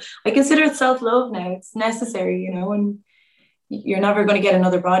yourself. So I consider it self-love now. It's necessary, you know, and you're never going to get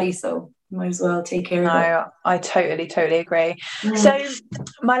another body. So you might as well take care of it. No, I totally agree. So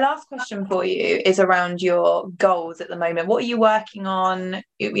my last question for you is around your goals at the moment. What are you working on?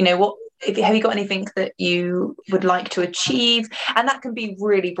 You know, what have you got anything that you would like to achieve? And that can be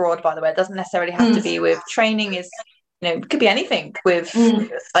really broad, by the way. It doesn't necessarily have to be with training. Is, you know, it could be anything with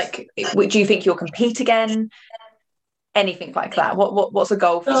like, do you think you'll compete again? Anything like that. What's a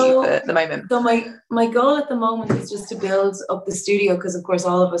goal for you at the moment? So my goal at the moment is just to build up the studio, because of course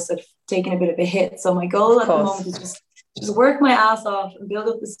all of us have taken a bit of a hit. So my goal at the moment is just work my ass off and build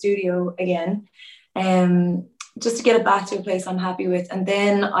up the studio again, just to get it back to a place I'm happy with. And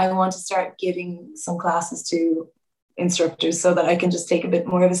then I want to start giving some classes to instructors so that I can just take a bit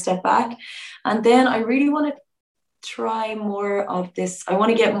more of a step back. And then I really want to try more of this. I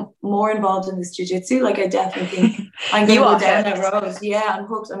want to get more involved in this jiu-jitsu. Like, I definitely think I'm going to go down that road. Yeah, I'm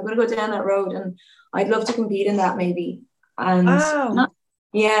hooked. I'm going to go down that road, and I'd love to compete in that maybe. And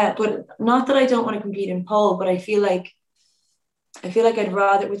but not that I don't want to compete in pole, but I feel like I'd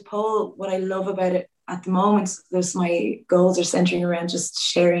rather, with pole, what I love about it at the moment, there's my goals are centering around just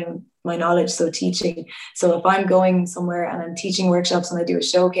sharing my knowledge, so teaching. So if I'm going somewhere and I'm teaching workshops and I do a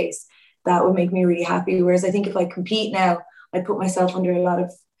showcase, that would make me really happy. Whereas I think if I compete now, I put myself under a lot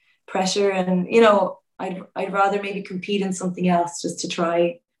of pressure, and, you know, I'd rather maybe compete in something else just to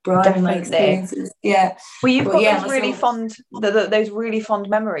try broaden my experiences. Yeah. Well, you've got those really fond, those really fond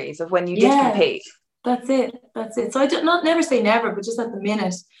memories of when you did compete. That's it. So I do not never say never, but just at the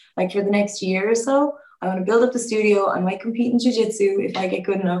minute, like for the next year or so, I want to build up the studio. I might compete in jiu-jitsu if I get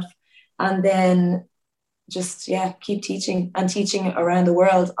good enough, and then just keep teaching around the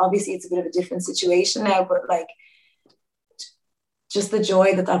world. Obviously it's a bit of a different situation now, but like, just the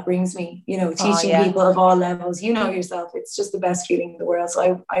joy that brings me, you know, teaching people of all levels, you know yourself, it's just the best feeling in the world.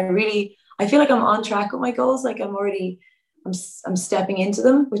 So I feel like I'm on track with my goals. Like, I'm stepping into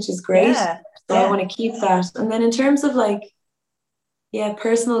them, which is great. So I want to keep that. And then in terms of like,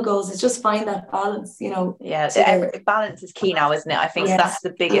 personal goals, is just find that balance, you know. Balance is key now, isn't it? I think that's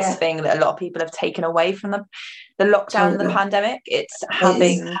the biggest thing that a lot of people have taken away from the lockdown and the pandemic. It's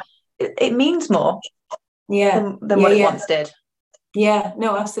having it means more than what it once did. Yeah,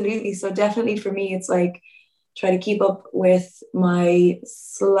 no, absolutely. So definitely for me, it's like try to keep up with my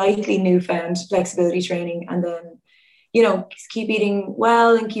slightly newfound flexibility training, and then, you know, keep eating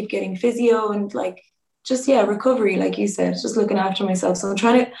well and keep getting physio, and like, just recovery, like you said, just looking after myself. So I'm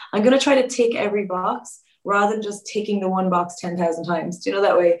going to try to tick every box rather than just ticking the one box 10,000 times. Do you know,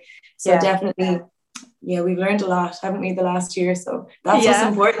 that way? So definitely, we've learned a lot, haven't we, the last year? So that's what's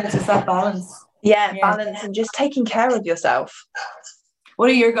important, is that balance. Balance and just taking care of yourself.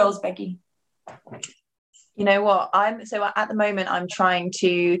 What are your goals, Becky? You know what, at the moment I'm trying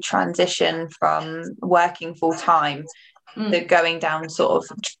to transition from working full time to going down sort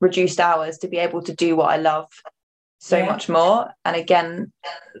of reduced hours to be able to do what I love so much more. And again,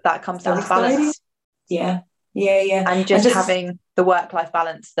 that comes down to balance. And just having the work-life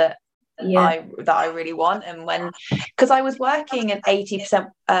balance that I really want. And because I was working an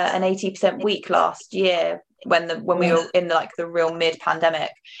 80% week last year when we were in the real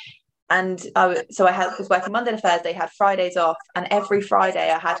mid-pandemic. And I was working Monday to Thursday, had Fridays off, and every Friday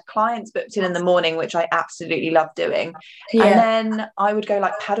I had clients booked in the morning, which I absolutely loved doing. And then I would go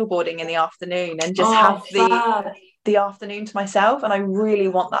like paddleboarding in the afternoon and just have the afternoon to myself. And I really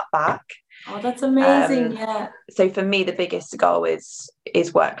want that back. Oh, that's amazing. So for me, the biggest goal is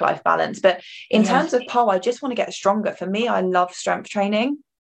work-life balance. But in terms of pole, I just want to get stronger. For me, I love strength training,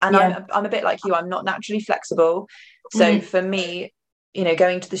 and I'm a bit like you. I'm not naturally flexible. So for me, you know,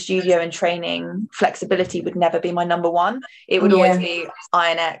 going to the studio and training, flexibility would never be my number one. It would always be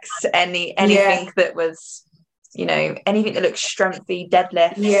Iron X, anything that was, you know, anything that looks strengthy,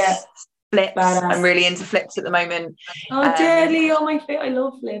 deadlift, flips. Badass. I'm really into flips at the moment. Oh, deadly! I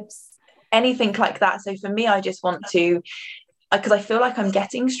love flips. Anything like that. So for me, I just want to, because I feel like I'm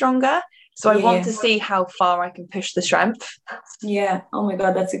getting stronger. So I want to see how far I can push the strength. Yeah. Oh my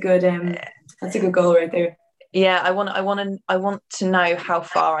God, that's a good goal right there. I want to know how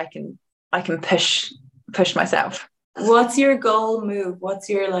far I can push myself. What's your goal move? What's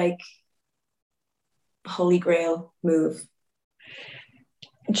your like holy grail move?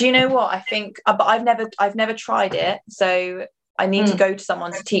 Do you know what I think? But I've never tried it, so I need to go to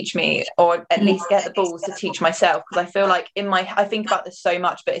someone to teach me, or at least get the balls to teach myself, because I feel like I think about this so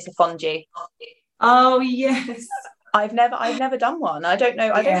much, but it's a fondue. Oh yes. I've never done one. I don't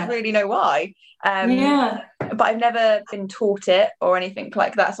know. I don't really know why. Yeah. But I've never been taught it or anything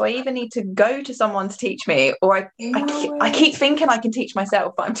like that. So I either need to go to someone to teach me, or I keep thinking I can teach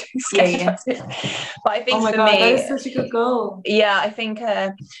myself, but I'm too scared. Yeah. But I think Oh my for God, me, that is such a good goal. yeah, I think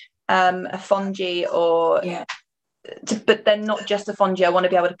a fondue, or but then not just a fondue. I want to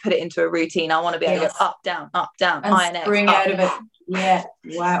be able to put it into a routine. I want to be able to go up, down, and iron spring X, out of it. Yeah.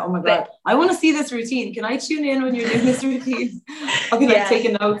 Wow. Oh my God. I want to see this routine. Can I tune in when you're doing this routine? I'll be like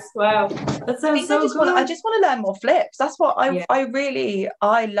taking notes. Wow. That sounds so good. I just want to learn more flips. That's what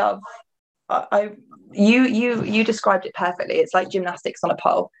I love. You described it perfectly. It's like gymnastics on a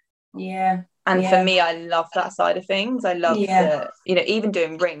pole. Yeah. And for me, I love that side of things. I love the, even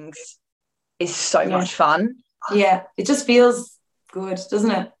doing rings is so much fun. Yeah. It just feels good,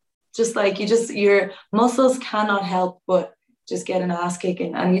 doesn't it? Just like your muscles cannot help but just get an ass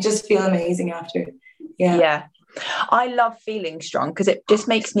kicking, and you just feel amazing after. Yeah. I love feeling strong because it just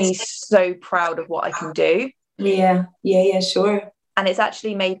makes me so proud of what I can do. Yeah, sure. And it's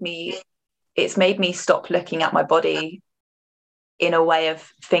actually made me stop looking at my body in a way of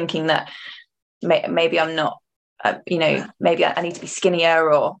thinking that maybe I'm not, maybe I need to be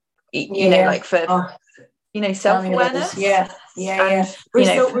skinnier, or like for self-awareness.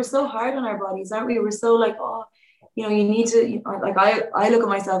 We're so hard on our bodies, aren't we? We're so like, oh, you need to, like I look at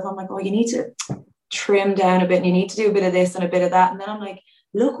myself, I'm like, oh, you need to trim down a bit, and you need to do a bit of this and a bit of that, and then I'm like,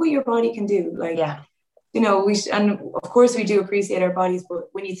 look what your body can do. Like, and of course we do appreciate our bodies, but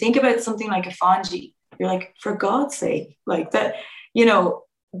when you think about something like a fondue, you're like, for God's sake, like that,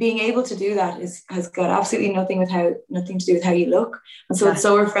 being able to do that has got absolutely nothing to do with how you look. And so it's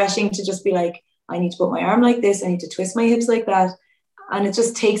so refreshing to just be like, I need to put my arm like this, I need to twist my hips like that, and it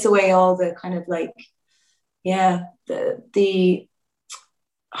just takes away all the kind of like, the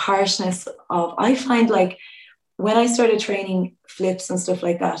harshness of, I find like when I started training flips and stuff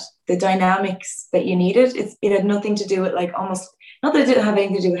like that, the dynamics that you needed, it had nothing to do with, like, almost, not that it didn't have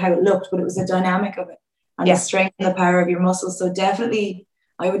anything to do with how it looked, but it was the dynamic of it and the strength and the power of your muscles. So definitely,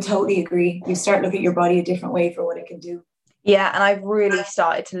 I would totally agree. You start looking at your body a different way for what it can do. Yeah, and I've really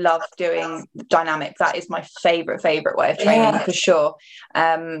started to love doing dynamics. That is my favorite way of training, for sure.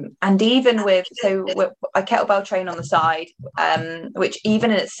 And even with I kettlebell train on the side, which even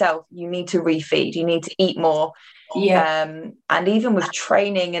in itself, you need to refeed, you need to eat more. And even with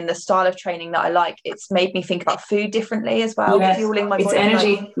training and the style of training that I like, it's made me think about food differently as well. Fueling my body. It's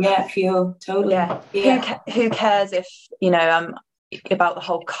energy. Fuel. Totally. Who cares if about the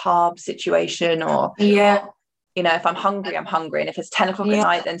whole carb situation, or if I'm hungry, I'm hungry, and if it's 10 o'clock at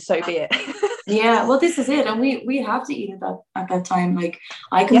night, then so be it. Well, this is it, and we have to eat at that time. Like,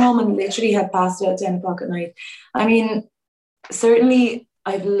 I come home and literally have pasta at 10 o'clock at night. I mean, certainly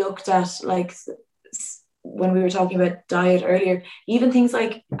I've looked at, like, when we were talking about diet earlier, even things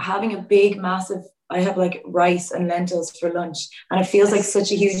like having a big massive, I have like rice and lentils for lunch, and it feels like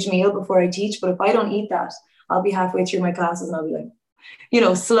such a huge meal before I teach, but if I don't eat that, I'll be halfway through my classes and I'll be like,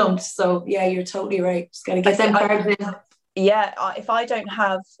 slumped. So you're totally right. Just gotta get them carbs in. If I don't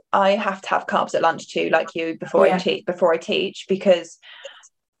have, I have to have carbs at lunch too, like you, before I teach, because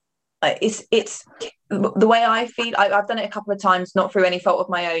it's the way I feel. I've done it a couple of times, not through any fault of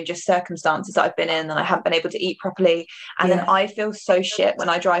my own, just circumstances that I've been in, and I haven't been able to eat properly, and then I feel so shit when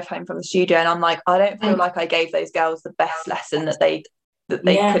I drive home from the studio, and I'm like, I don't feel like I gave those girls the best lesson that they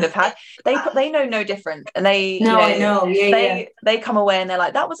could have had. They know no different, and they come away and they're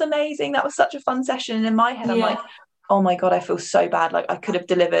like, that was amazing, that was such a fun session, and in my head I'm like, oh my God, I feel so bad, like I could have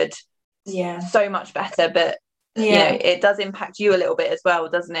delivered so much better. But it does impact you a little bit as well,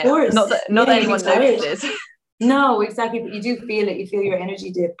 doesn't it? Not that anyone notices. No, exactly, but you do feel it. You feel your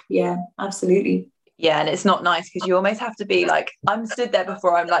energy dip. Yeah, absolutely. Yeah, and it's not nice because you almost have to be like, I'm stood there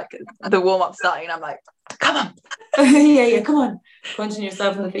before I'm like the warm-up starting, and I'm like, come on. Come on. Punching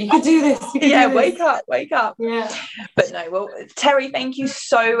yourself in the face. You can do this. Wake up. Yeah. But no, well, Terry, thank you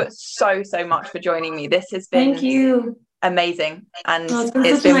so much for joining me. This has been amazing, and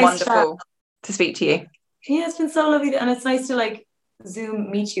it's been wonderful to speak to you. Yeah, it's been so lovely, and it's nice to like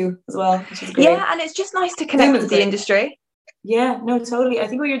Zoom meet you as well, which is great. Yeah, and it's just nice to connect with the industry. Yeah, no, totally. I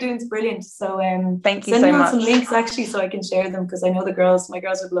think what you're doing is brilliant. So thank you so much. Send me some links actually, so I can share them, because I know my girls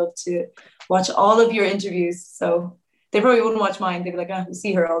would love to watch all of your interviews. So they probably wouldn't watch mine. They'd be like, we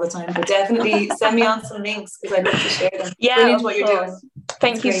see her all the time. But definitely send me on some links, because I'd love to share them. Yeah, brilliant what you're doing.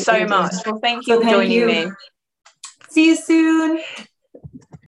 Thank you so much. Well, thank you for joining me. See you soon.